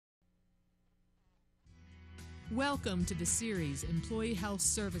Welcome to the series Employee Health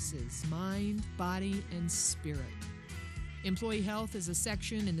Services, Mind, Body, and Spirit. Employee Health is a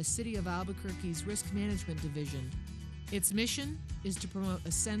section in the City of Albuquerque's Risk Management Division. Its mission is to promote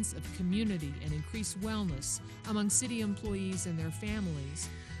a sense of community and increase wellness among city employees and their families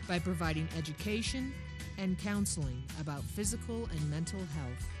by providing education and counseling about physical and mental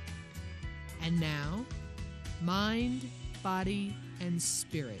health. And now, Mind, Body, and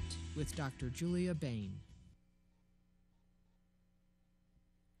Spirit with Dr. Julia Bain.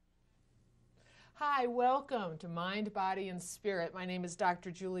 Hi, welcome to Mind, Body, and Spirit. My name is Dr.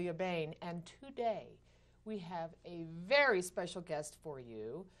 Julia Bain, and today we have a very special guest for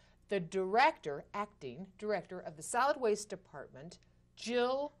you, the acting director of the Solid Waste Department,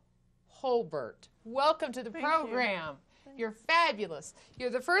 Jill Holbert. Welcome to the program. You're fabulous.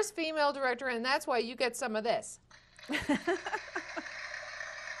 You're the first female director, and that's why you get some of this. Isn't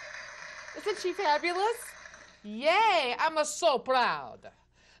she fabulous? Yay, I'm so proud.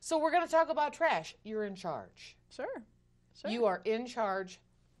 So we're going to talk about trash. You're in charge. Sure. You are in charge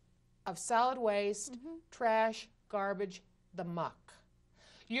of solid waste, trash, garbage, the muck.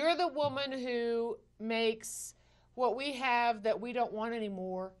 You're the woman who makes what we have that we don't want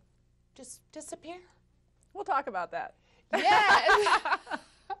anymore just disappear. We'll talk about that. Yeah.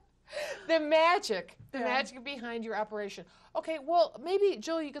 The magic behind your operation. Okay, well, maybe,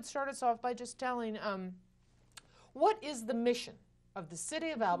 Jill, you could start us off by just telling what is the mission of the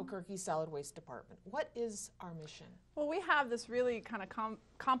City of Albuquerque Solid Waste Department? What is our mission? Well, we have this really kind of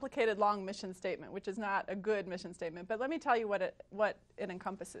complicated long mission statement, which is not a good mission statement, but let me tell you what it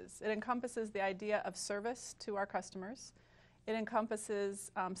encompasses. It encompasses the idea of service to our customers. It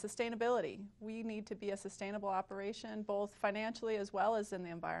encompasses sustainability. We need to be a sustainable operation, both financially as well as in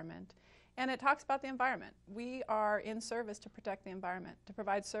the environment. And it talks about the environment. We are in service to protect the environment, to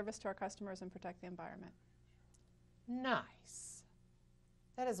provide service to our customers and protect the environment. Nice.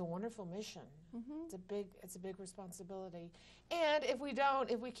 That is a wonderful mission. It's a big responsibility. And if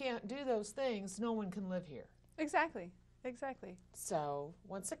we can't do those things, no one can live here. Exactly. So,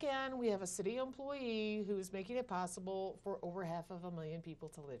 once again, we have a city employee who is making it possible for over 500,000 people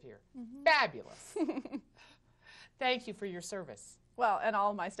to live here. Fabulous. Thank you for your service. Well, and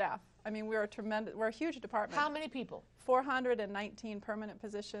all of my staff. I mean, we're a huge department. How many people? 419 permanent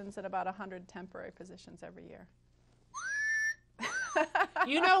positions and about 100 temporary positions every year.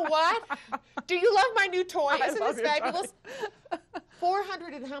 You know what? Do you love my new toy? Isn't this fabulous?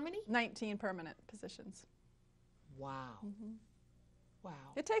 400 and how many? 19 permanent positions. Wow. Wow.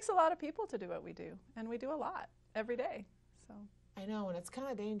 It takes a lot of people to do what we do, and we do a lot every day. So I know, and it's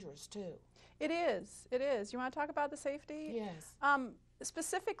kind of dangerous too. It is. You want to talk about the safety? Yes.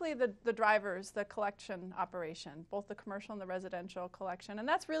 Specifically the drivers, the collection operation, both the commercial and the residential collection, and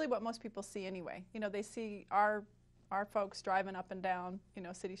that's really what most people see anyway. You know, they see our folks driving up and down,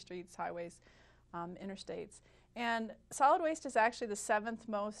 city streets, highways, interstates. And solid waste is actually the 7th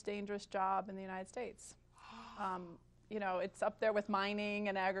most dangerous job in the United States. It's up there with mining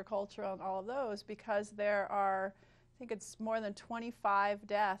and agriculture and all of those because there are, I think it's more than 25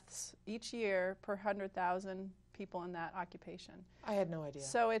 deaths each year per 100,000 people in that occupation. I had no idea.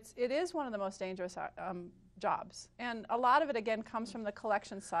 So it is one of the most dangerous jobs. And a lot of it, again, comes from the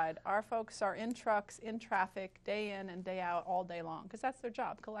collection side. Our folks are in trucks, in traffic, day in and day out, all day long, because that's their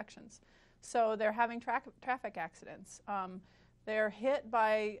job, collections. So they're having traffic accidents. They're hit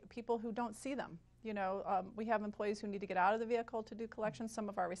by people who don't see them. We have employees who need to get out of the vehicle to do collections. Some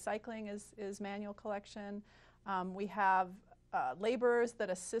of our recycling is manual collection. We have laborers that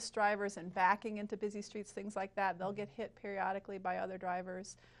assist drivers in backing into busy streets, things like that. They'll get hit periodically by other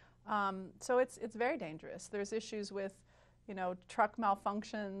drivers. So it's very dangerous. There's issues with, truck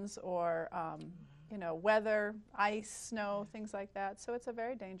malfunctions or, weather, ice, snow, things like that. So it's a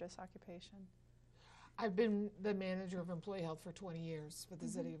very dangerous occupation. I've been the manager of employee health for 20 years with the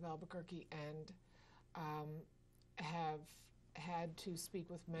City of Albuquerque and have had to speak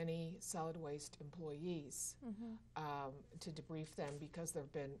with many solid waste employees to debrief them because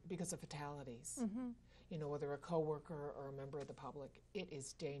of fatalities. Whether a coworker or a member of the public, it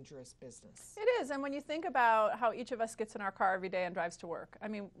is dangerous business. It is, and when you think about how each of us gets in our car every day and drives to work, I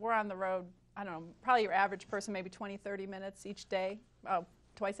mean, we're on the road, I don't know, probably your average person, maybe 20, 30 minutes each day,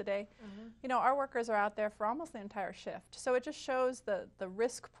 twice a day. Our workers are out there for almost the entire shift. So it just shows the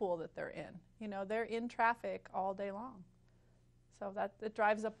risk pool that they're in. They're in traffic all day long. So that it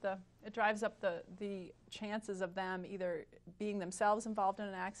drives up the chances of them either being themselves involved in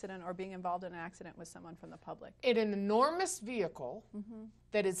an accident or being involved in an accident with someone from the public. In an enormous vehicle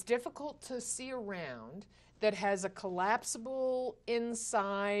that is difficult to see around, that has a collapsible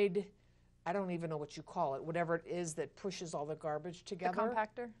inside I don't even know what you call it, whatever it is that pushes all the garbage together. The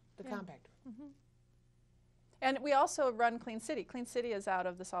compactor. The Yeah. compactor. Mm-hmm. And we also run Clean City. Clean City is out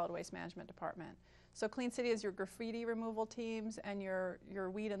of the Solid Waste Management Department. So Clean City is your graffiti removal teams and your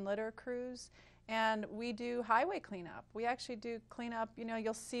weed and litter crews. And we do highway cleanup. We actually do cleanup, you know,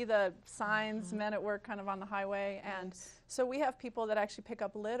 you'll see the signs, men at work kind of on the highway. And so we have people that actually pick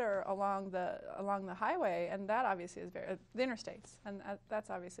up litter along the highway, and that obviously is the interstates, and that's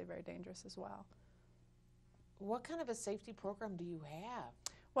obviously very dangerous as well. What kind of a safety program do you have?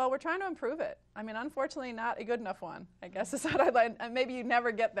 Well, we're trying to improve it. I mean, unfortunately, not a good enough one, I guess is what I'd like. And maybe you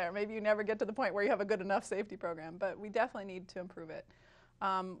never get there. Maybe you never get to the point where you have a good enough safety program, but we definitely need to improve it.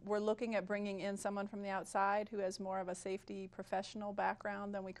 We're looking at bringing in someone from the outside who has more of a safety professional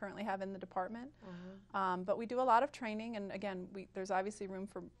background than we currently have in the department. But we do a lot of training, and again, there's obviously room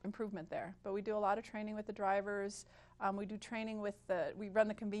for improvement there. But we do a lot of training with the drivers. We do training with we run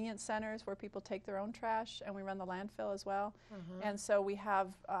the convenience centers where people take their own trash, and we run the landfill as well. And so we have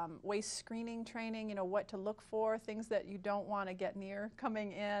waste screening training, you know, what to look for, things that you don't want to get near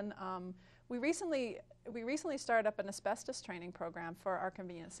coming in. We recently started up an asbestos training program for our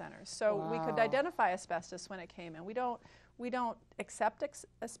convenience centers. So we could identify asbestos when it came in. We don't accept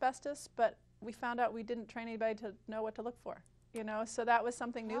asbestos, but we found out we didn't train anybody to know what to look for. You know, so that was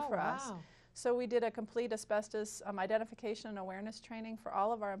something new for us. So we did a complete asbestos identification and awareness training for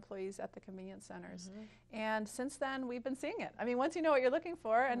all of our employees at the convenience centers. And since then, we've been seeing it. I mean, once you know what you're looking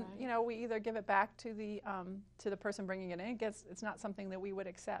for, and you know, we either give it back to the person bringing it in. It's not something that we would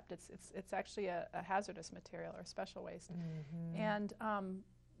accept. It's actually a hazardous material or special waste. And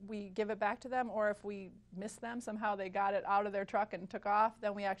we give it back to them, or if we miss them, somehow they got it out of their truck and took off,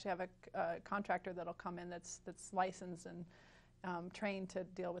 then we actually have a contractor that'll come in that's licensed and trained to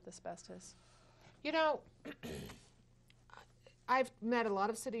deal with asbestos. You know, I've met a lot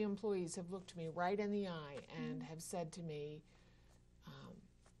of city employees have looked me right in the eye and have said to me,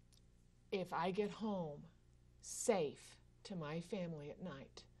 if I get home safe to my family at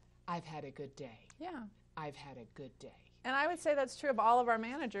night, I've had a good day. Yeah. I've had a good day. And I would say that's true of all of our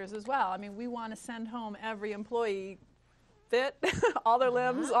managers as well. I mean, we want to send home every employee fit, all their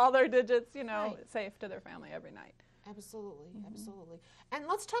limbs, all their digits, you know, safe to their family every night. Absolutely, absolutely. And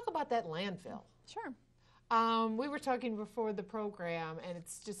let's talk about that landfill. Sure. We were talking before the program, and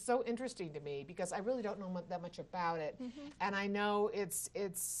it's just so interesting to me because I really don't know that much about it. And I know it's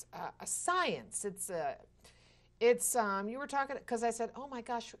a science. You were talking, because I said, oh my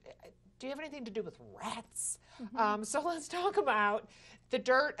gosh, do you have anything to do with rats? So let's talk about the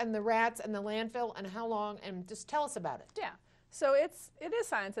dirt and the rats and the landfill and how long, and just tell us about it. Yeah. So it is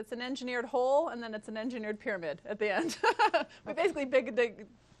science. It's an engineered hole, and then it's an engineered pyramid at the end. We basically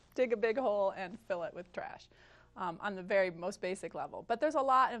dig a big hole and fill it with trash on the very most basic level. But there's a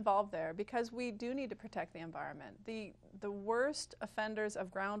lot involved there because we do need to protect the environment. The worst offenders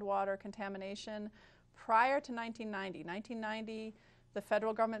of groundwater contamination prior to 1990, the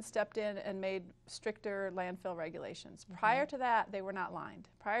federal government stepped in and made stricter landfill regulations. Prior to that, they were not lined.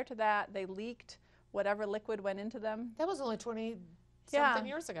 Prior to that, they leaked whatever liquid went into them. That was only 20-something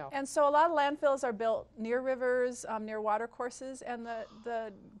years ago. And so a lot of landfills are built near rivers, near water courses, and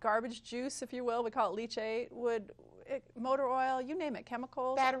the garbage juice, if you will, we call it leachate, motor oil, you name it,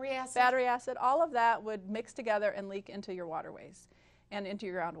 chemicals. Battery acid, all of that would mix together and leak into your waterways and into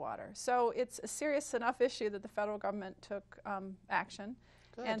your groundwater. So it's a serious enough issue that the federal government took action.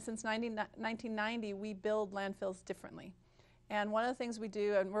 Good. And since 1990, we build landfills differently. And one of the things we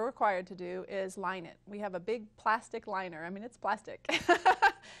do, and we're required to do, is line it. We have a big plastic liner. I mean, it's plastic.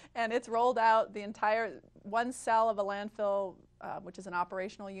 And it's rolled out the entire, one cell of a landfill, which is an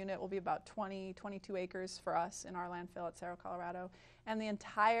operational unit, will be about 22 acres for us in our landfill at Cerro, Colorado. And the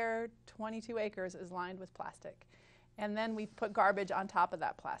entire 22 acres is lined with plastic. And then we put garbage on top of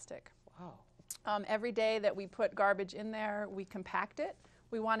that plastic. Wow. Every day that we put garbage in there, we compact it.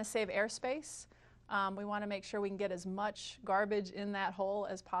 We want to save airspace. We want to make sure we can get as much garbage in that hole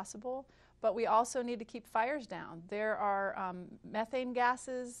as possible, but we also need to keep fires down. There are methane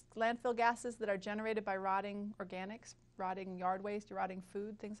gases, landfill gases that are generated by rotting organics, rotting yard waste, rotting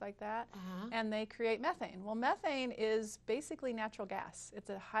food, things like that, and they create methane. Well, methane is basically natural gas. It's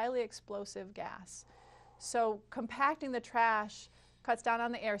a highly explosive gas. So compacting the trash cuts down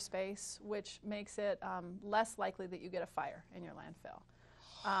on the airspace, which makes it less likely that you get a fire in your landfill.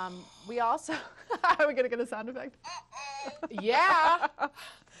 We also, are we going to get a sound effect? Yeah.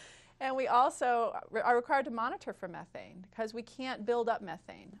 And we also are required to monitor for methane because we can't build up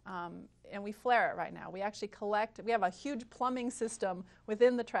methane. And we flare it right now. We actually we have a huge plumbing system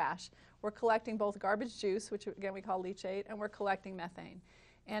within the trash. We're collecting both garbage juice, which again we call leachate, and we're collecting methane.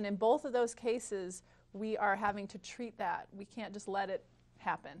 And in both of those cases, we are having to treat that. We can't just let it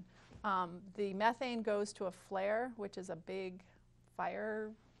happen. The methane goes to a flare, which is a big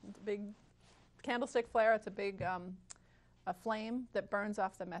fire, big candlestick flare. It's a big a flame that burns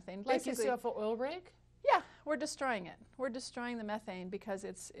off the methane. Like you see off an oil rig? Yeah, we're destroying it. We're destroying the methane because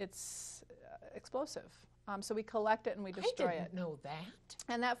it's explosive. So we collect it and we destroy it. I didn't know that.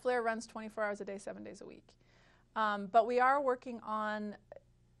 And that flare runs 24 hours a day, 7 days a week. But we are working on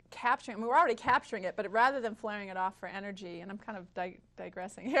capturing, I mean, we're already capturing it, but rather than flaring it off for energy, and I'm kind of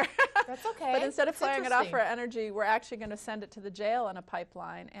digressing here. That's okay. But instead of flaring it off for energy, we're actually going to send it to the jail in a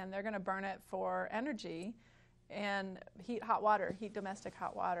pipeline, and they're going to burn it for energy and heat hot water, heat domestic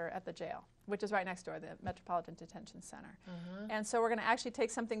hot water at the jail, which is right next door, the Metropolitan Detention Center. And so we're going to actually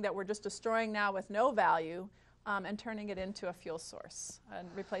take something that we're just destroying now with no value and turning it into a fuel source, a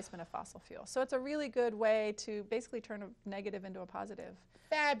replacement of fossil fuel. So it's a really good way to basically turn a negative into a positive.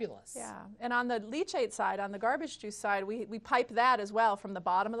 Fabulous. Yeah, and on the leachate side, on the garbage juice side, we pipe that as well from the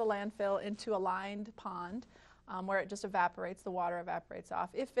bottom of the landfill into a lined pond where it just evaporates, the water evaporates off.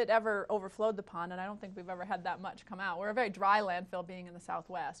 If it ever overflowed the pond, and I don't think we've ever had that much come out. We're a very dry landfill being in the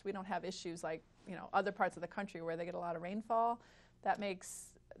Southwest. We don't have issues like, you know, other parts of the country where they get a lot of rainfall. That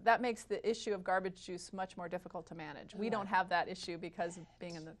makes the issue of garbage juice much more difficult to manage. We don't have that issue because of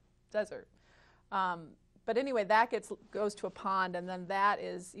being in the desert. But anyway, that goes to a pond, and then that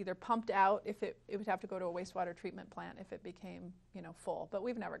is either pumped out. If it would have to go to a wastewater treatment plant if it became, you know, full. But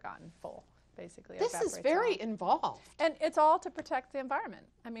we've never gotten full, basically. This is very involved. And it's all to protect the environment.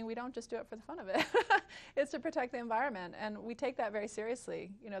 I mean, we don't just do it for the fun of it. It's to protect the environment, and we take that very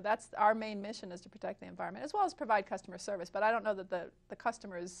seriously. You know, that's our main mission, is to protect the environment, as well as provide customer service. But I don't know that the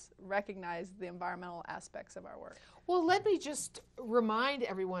customers recognize the environmental aspects of our work. Well, let me just remind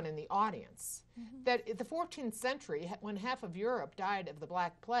everyone in the audience that in the 14th century, when half of Europe died of the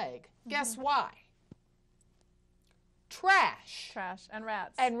Black Plague, guess why? Trash. Trash and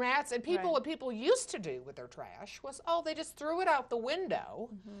rats. And rats. And people, what people used to do with their trash was, oh, they just threw it out the window.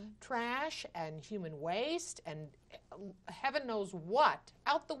 Trash and human waste and heaven knows what,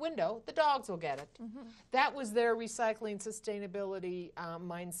 out the window. The dogs will get it. That was their recycling sustainability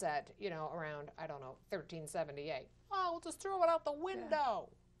mindset, you know, around, I don't know, 1378. Oh, we'll just throw it out the window.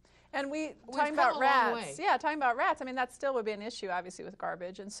 And talking about rats, talking about rats, I mean, that still would be an issue, obviously, with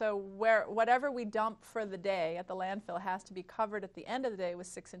garbage. And so whatever we dump for the day at the landfill has to be covered at the end of the day with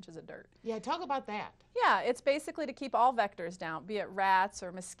 6 inches of dirt. Yeah, talk about that. Yeah, it's basically to keep all vectors down, be it rats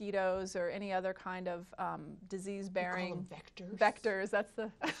or mosquitoes or any other kind of disease-bearing You call them vectors? Vectors,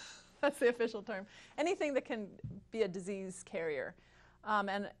 that's the official term. Anything that can be a disease carrier.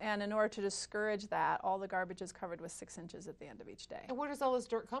 And in order to discourage that, all the garbage is covered with 6 inches at the end of each day. And where does all this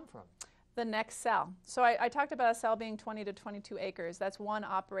dirt come from? The next cell. So I talked about a cell being 20 to 22 acres. That's one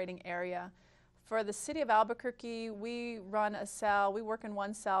operating area. For the city of Albuquerque, we run a cell. We work in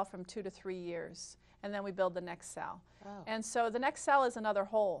one cell from 2 to 3 years, and then we build the next cell. Oh. And so the next cell is another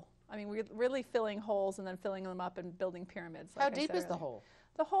hole. I mean, we're really filling holes and then filling them up and building pyramids. How deep is the hole?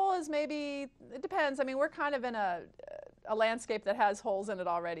 The hole is maybe, it depends. I mean, we're kind of in a landscape that has holes in it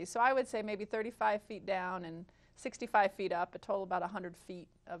already. So I would say maybe 35 feet down and 65 feet up, a total about 100 feet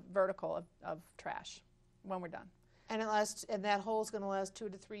of vertical of trash when we're done. And that hole is going to last 2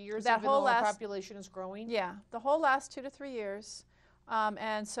 to 3 years, that even whole though our population is growing? Yeah, the hole lasts 2 to 3 years.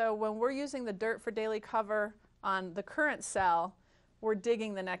 And so when we're using the dirt for daily cover on the current cell, we're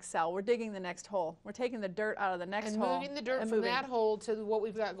digging the next cell. We're digging the next hole. We're taking the dirt out of the next hole. And moving the dirt from that hole to what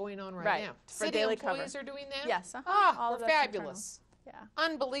we've got going on right now. For City daily employees cover. are doing that? Yes. We're fabulous. Yeah.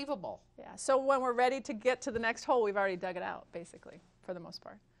 Unbelievable. Yeah. So when we're ready to get to the next hole, we've already dug it out, basically, for the most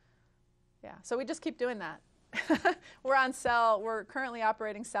part. Yeah. So we just keep doing that. We're currently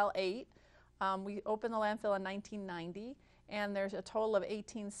operating cell 8. We opened the landfill in 1990. And there's a total of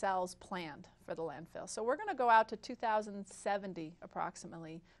 18 cells planned for the landfill. So we're going to go out to 2070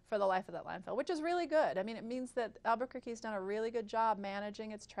 approximately for the life of that landfill, which is really good. I mean, it means that Albuquerque's done a really good job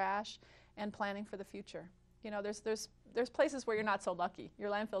managing its trash and planning for the future. You know, there's places where you're not so lucky. Your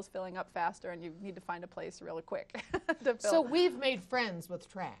landfill's filling up faster and you need to find a place really quick to fill. So we've made friends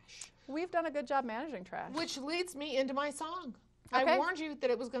with trash. We've done a good job managing trash. Which leads me into my song. Okay. I warned you that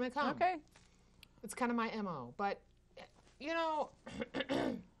it was going to come. Okay. It's kind of my MO, but you know,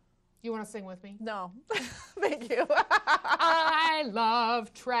 you want to sing with me? No. Thank you. I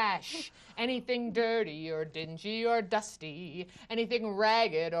love trash. Anything dirty or dingy or dusty. Anything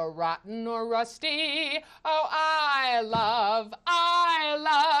ragged or rotten or rusty. Oh, I love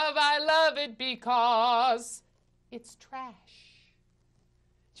it because it's trash.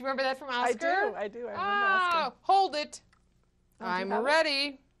 Do you remember that from Oscar? I do. I remember Oscar. Hold it. Don't you I'm have it?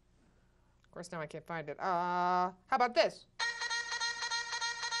 ready. Of course, now I can't find it. How about this?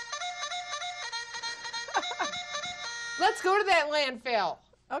 Let's go to that landfill.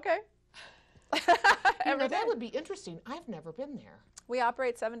 Okay. Now, Every day. that would be interesting. I've never been there. We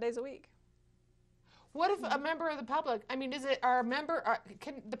operate 7 days a week. What if a member of the public, I mean, is it our member,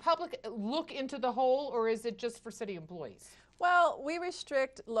 can the public look into the hole, or is it just for city employees? Well, we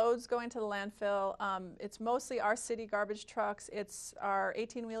restrict loads going to the landfill. It's mostly our city garbage trucks. It's our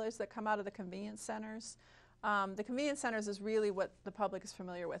 18-wheelers that come out of the convenience centers. The convenience centers is really what the public is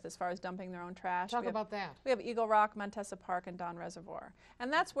familiar with as far as dumping their own trash. Talk about that. We have Eagle Rock, Montesa Park, and Don Reservoir.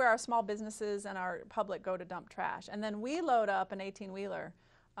 And that's where our small businesses and our public go to dump trash. And then we load up an 18-wheeler,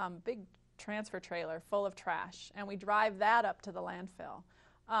 big transfer trailer full of trash, and we drive that up to the landfill.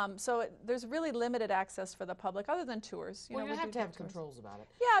 There's really limited access for the public other than tours. Well, you we have do to have tours. controls about it.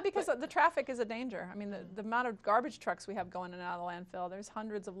 Yeah, because the traffic is a danger. I mean, the amount of garbage trucks we have going in and out of the landfill, there's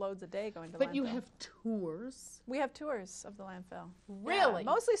hundreds of loads a day going to the landfill. But you have tours? We have tours of the landfill. Really?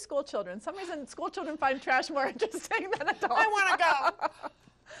 Yeah, mostly school children. For some reason, school children find trash more interesting than adults. I want to go.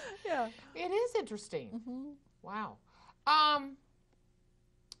 Yeah. It is interesting. Mm-hmm. Wow.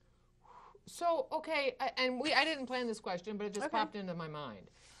 So, okay, I didn't plan this question, but it just popped into my mind.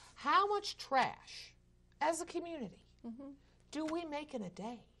 How much trash, as a community, do we make in a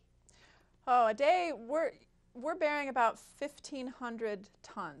day? Oh, a day, we're bearing about 1,500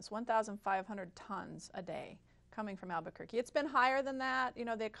 tons, 1,500 tons a day coming from Albuquerque. It's been higher than that. You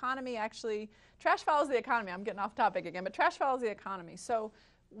know, the economy actually, trash follows the economy. I'm getting off topic again, but trash follows the economy. So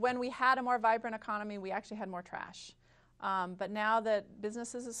when we had a more vibrant economy, we actually had more trash. But now that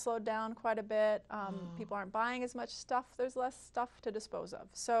businesses have slowed down quite a bit, people aren't buying as much stuff, there's less stuff to dispose of.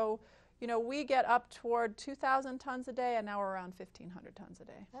 So, you know, we get up toward 2,000 tons a day, and now we're around 1,500 tons a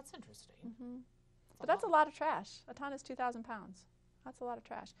day. That's interesting. But that's a lot of trash. A ton is 2,000 pounds. That's a lot of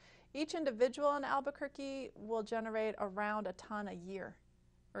trash. Each individual in Albuquerque will generate around a ton a year.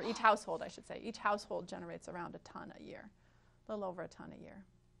 Or each household, I should say. Each household generates around a ton a year. A little over a ton a year.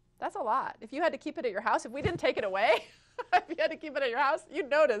 That's a lot. If you had to keep it at your house, if we didn't take it away, if you had to keep it at your house, you'd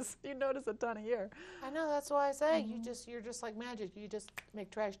notice a ton a year. I know, that's why I say you're just like magic. You just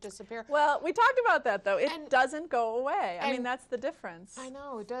make trash disappear. Well, we talked about that though. It doesn't go away. I mean, that's the difference. I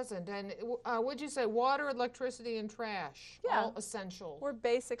know, it doesn't. And what'd you say? Water, electricity, and trash. Yeah. All essential. We're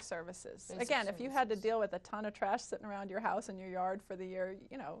basic services. Basic Again, if you had to services. deal with a ton of trash sitting around your house and your yard for the year,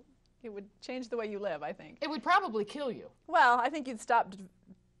 you know, it would change the way you live, I think. It would probably kill you. Well, I think you'd stop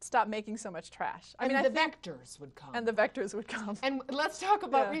making so much trash. I mean, the vectors would come. And the vectors would come. And let's talk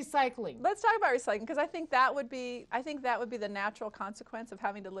about recycling. Let's talk about recycling, because I think that would be the natural consequence of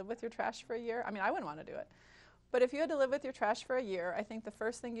having to live with your trash for a year. I mean, I wouldn't want to do it. But if you had to live with your trash for a year, I think the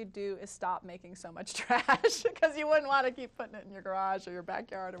first thing you'd do is stop making so much trash, because you wouldn't want to keep putting it in your garage or your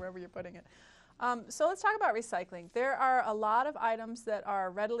backyard or wherever you're putting it. So let's talk about recycling. There are a lot of items that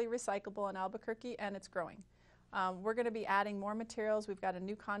are readily recyclable in Albuquerque, and it's growing. We're going to be adding more materials. We've got a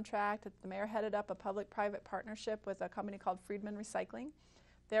new contract. The mayor headed up a public-private partnership with a company called Friedman Recycling.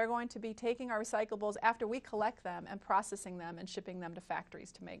 They're going to be taking our recyclables after we collect them and processing them and shipping them to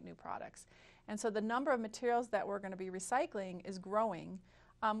factories to make new products. And so the number of materials that we're going to be recycling is growing,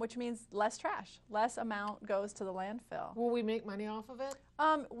 which means less trash. Less amount goes to the landfill. Will we make money off of it?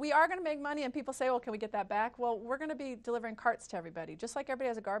 We are going to make money, and people say, well, can we get that back? Well, we're going to be delivering carts to everybody. Just like everybody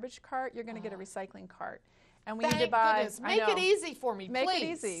has a garbage cart, you're going to get a recycling cart. And we need to buy. Goodness. Make it easy for me, please. Make it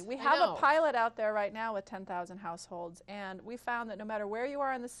easy. We have a pilot out there right now with 10,000 households, and we found that no matter where you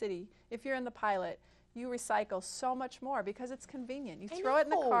are in the city, if you're in the pilot, you recycle so much more because it's convenient. You throw it in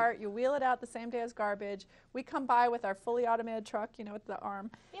the cart, you wheel it out the same day as garbage. We come by with our fully automated truck, you know, with the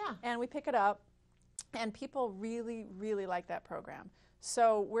arm, and we pick it up, and people really, really like that program.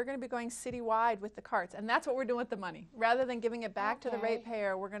 So we're going to be going citywide with the carts, and that's what we're doing with the money. Rather than giving it back to the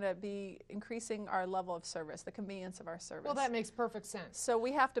ratepayer, we're going to be increasing our level of service, the convenience of our service. Well, that makes perfect sense. So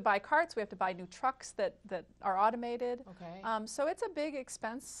we have to buy carts, we have to buy new trucks that are automated. Okay. So it's a big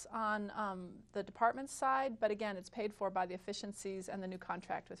expense on the department's side, but again, it's paid for by the efficiencies and the new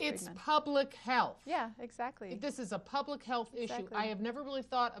contract with Friedman. It's public health. Yeah, exactly. This is a public health issue. I have never really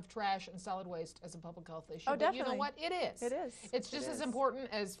thought of trash and solid waste as a public health issue. Oh, but definitely. You know what? It is. It is. It's just as important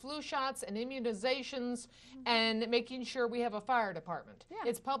as flu shots and immunizations and making sure we have a fire department. Yeah.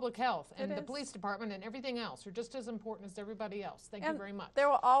 It's public health, and It the is. police department and everything else are just as important as everybody else. Thank you very much. There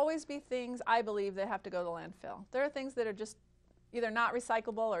will always be things, I believe, that have to go to the landfill. There are things that are just either not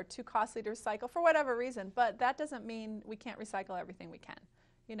recyclable or too costly to recycle for whatever reason, but that doesn't mean we can't recycle everything we can.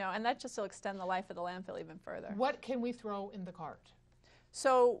 You know, and that just will extend the life of the landfill even further. What can we throw in the cart?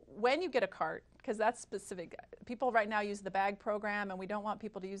 So when you get a cart, because that's specific, people right now use the bag program, and we don't want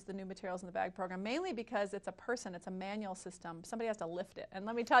people to use the new materials in the bag program, mainly because it's a manual system. Somebody has to lift it. And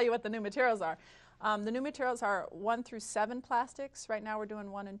let me tell you what the new materials are. The new materials are 1 through 7 plastics. Right now we're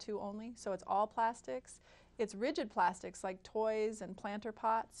doing 1 and 2 only, so it's all plastics. It's rigid plastics like toys and planter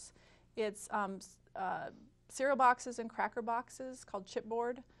pots. It's cereal boxes and cracker boxes called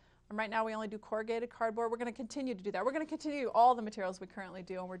chipboard. Right now we only do corrugated cardboard. We're going to continue to do that. We're going to continue all the materials we currently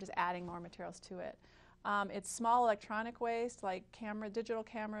do, and we're just adding more materials to it. It's small electronic waste like digital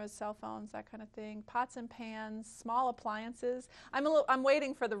cameras, cell phones, that kind of thing. Pots and pans, small appliances. I'm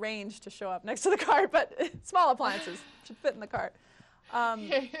waiting for the range to show up next to the cart, but small appliances should fit in the cart.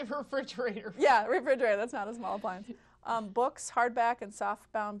 Refrigerator. Yeah, refrigerator. That's not a small appliance. Books, hardback and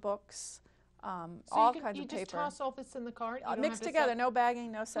softbound books. All kinds of paper. You just toss all this in the cart? Mixed together, no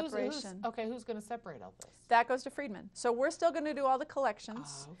bagging, no separation. Who's going to separate all this? That goes to Friedman. So we're still going to do all the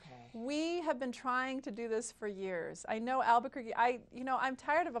collections. Oh, okay. We have been trying to do this for years. I know Albuquerque, I'm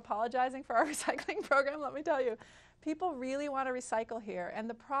tired of apologizing for our recycling program, let me tell you. People really want to recycle here, and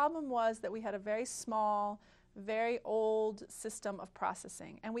the problem was that we had a very small, very old system of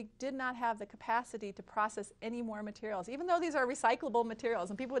processing, and we did not have the capacity to process any more materials, even though these are recyclable materials.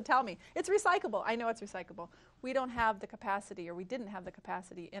 And people would tell me, it's recyclable. I know it's recyclable. We don't have the capacity, or we didn't have the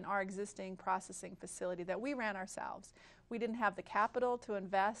capacity in our existing processing facility that we ran ourselves. We didn't have the capital to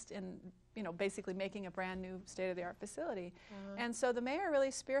invest in, basically making a brand new state-of-the-art facility. And so the mayor really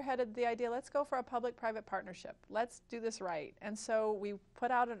spearheaded the idea, let's go for a public-private partnership. Let's do this right. And so we put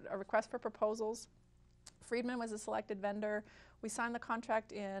out a request for proposals. Friedman was a selected vendor. We signed the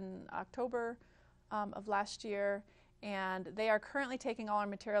contract in October of last year, and they are currently taking all our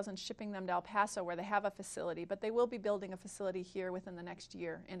materials and shipping them to El Paso, where they have a facility, but they will be building a facility here within the next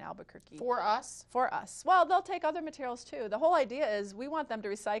year in Albuquerque. For us? For us. Well, they'll take other materials too. The whole idea is we want them to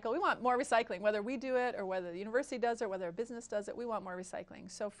recycle. We want more recycling, whether we do it or whether the university does it, or whether a business does it, we want more recycling.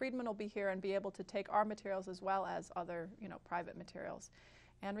 So Friedman will be here and be able to take our materials as well as other, private materials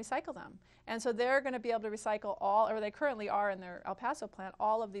and recycle them. And so they're going to be able to recycle or they currently are in their El Paso plant,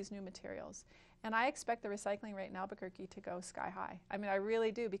 all of these new materials. And I expect the recycling rate in Albuquerque to go sky high. I mean, I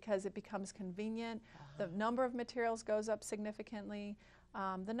really do, because it becomes convenient. The number of materials goes up significantly.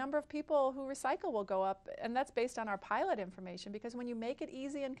 The number of people who recycle will go up, and that's based on our pilot information, because when you make it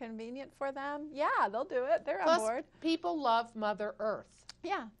easy and convenient for them, yeah, they'll do it. They're on board. People love Mother Earth.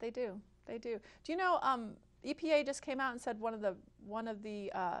 Yeah, they do. They do. Do you know, EPA just came out and said one of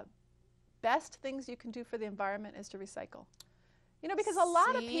the best things you can do for the environment is to recycle. Because a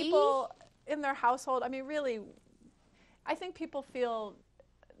lot of people in their household, I mean, really, I think people feel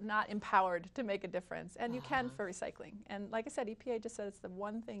not empowered to make a difference, and you can for recycling. And like I said, EPA just said it's the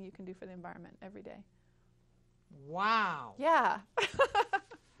one thing you can do for the environment every day. Wow. Yeah.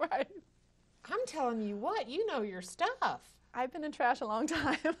 Right. I'm telling you what, you know your stuff. I've been in trash a long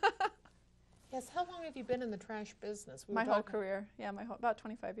time. Yes, how long have you been in the trash business? My whole career. Yeah, about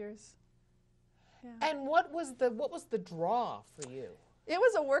 25 years. Yeah. And what was the draw for you? It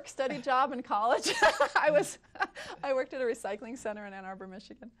was a work-study job in college. I worked at a recycling center in Ann Arbor,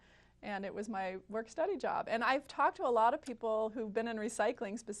 Michigan, and it was my work-study job. And I've talked to a lot of people who've been in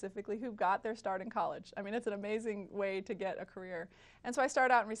recycling specifically who got their start in college. I mean, it's an amazing way to get a career. And so I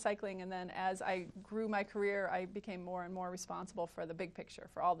started out in recycling, and then as I grew my career, I became more and more responsible for the big picture,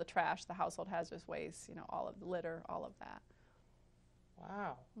 for all the trash, the household hazardous waste, all of the litter, all of that.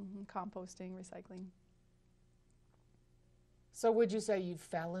 Wow. Composting, recycling. So would you say you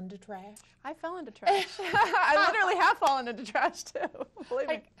fell into trash? I fell into trash. I literally have fallen into trash too. Believe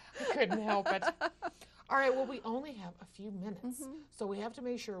me. I couldn't help it. All right, well, we only have a few minutes, so we have to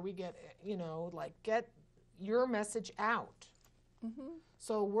make sure we get, get your message out.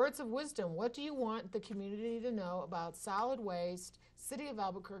 So words of wisdom, what do you want the community to know about solid waste, City of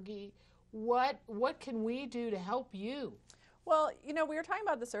Albuquerque? What can we do to help you? Well, we were talking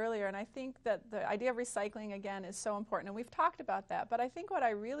about this earlier, and I think that the idea of recycling, again, is so important, and we've talked about that. But I think what I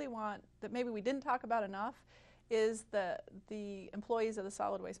really want, that maybe we didn't talk about enough, is the employees of the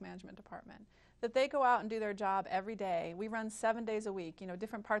Solid Waste Management Department. That they go out and do their job every day. We run 7 days a week.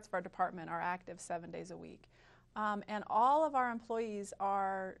 Different parts of our department are active 7 days a week. And all of our employees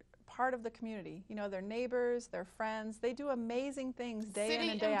are part of the community. They're neighbors, they're friends. They do amazing things day in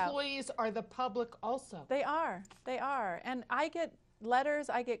and day out. City employees are the public also. They are. They are. And I get letters,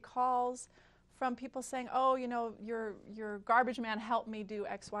 I get calls from people saying, oh, your garbage man helped me do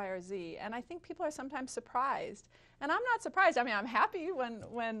X, Y, or Z. And I think people are sometimes surprised. And I'm not surprised. I mean, I'm happy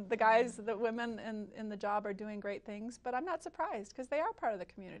when the guys, the women in the job are doing great things, but I'm not surprised because they are part of the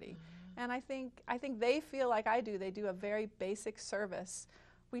community. And I think they feel like I do. They do a very basic service.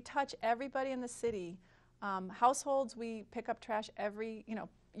 We touch everybody in the city. Households, we pick up trash every,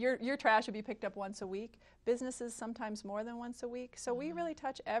 your trash would be picked up once a week. Businesses sometimes more than once a week. So we really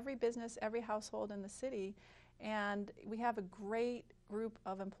touch every business, every household in the city. And we have a great group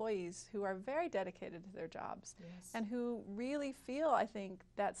of employees who are very dedicated to their jobs and who really feel, I think,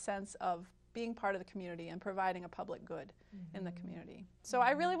 that sense of being part of the community and providing a public good in the community. So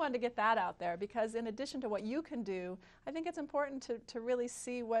I really wanted to get that out there because in addition to what you can do, I think it's important to really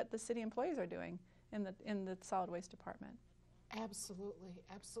see what the city employees are doing in the solid waste department. Absolutely,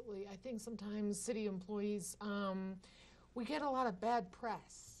 absolutely. I think sometimes city employees, we get a lot of bad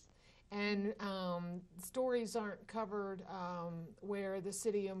press. And stories aren't covered where the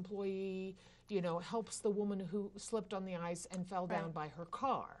city employee, helps the woman who slipped on the ice and fell down by her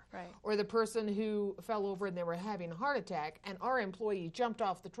car. Right. Or the person who fell over and they were having a heart attack and our employee jumped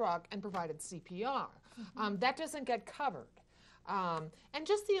off the truck and provided CPR. That doesn't get covered. And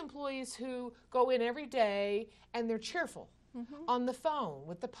just the employees who go in every day and they're cheerful on the phone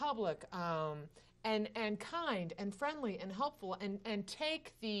with the public. And kind and friendly and helpful and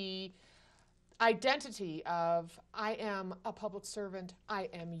take the identity of I am a public servant, I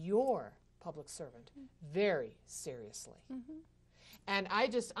am your public servant very seriously. And I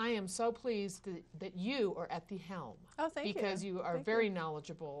am so pleased that you are at the helm. Oh, thank you. Because you are very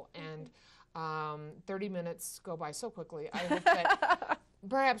knowledgeable and 30 minutes go by so quickly. I hope that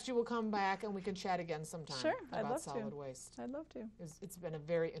perhaps you will come back and we can chat again sometime about solid waste. I'd love to. It's been a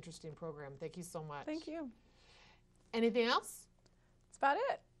very interesting program. Thank you so much. Thank you. Anything else? That's about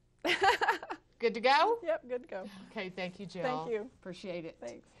it. Good to go? Yep, good to go. Okay, thank you, Jill. Thank you. Appreciate it.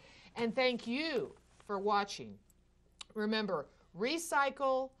 Thanks. And thank you for watching. Remember,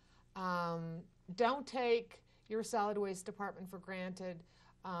 recycle. Don't take your solid waste department for granted.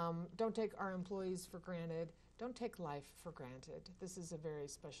 Don't take our employees for granted. Don't take life for granted. This is a very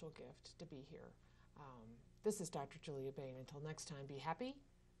special gift to be here. This is Dr. Julia Bain. Until next time, be happy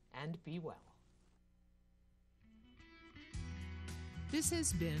and be well. This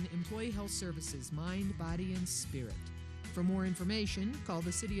has been Employee Health Services Mind, Body, and Spirit. For more information, call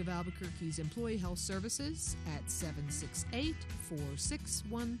the City of Albuquerque's Employee Health Services at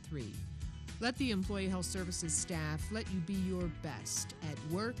 768-4613. Let the Employee Health Services staff let you be your best at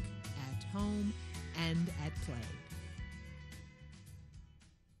work, at home, and at play.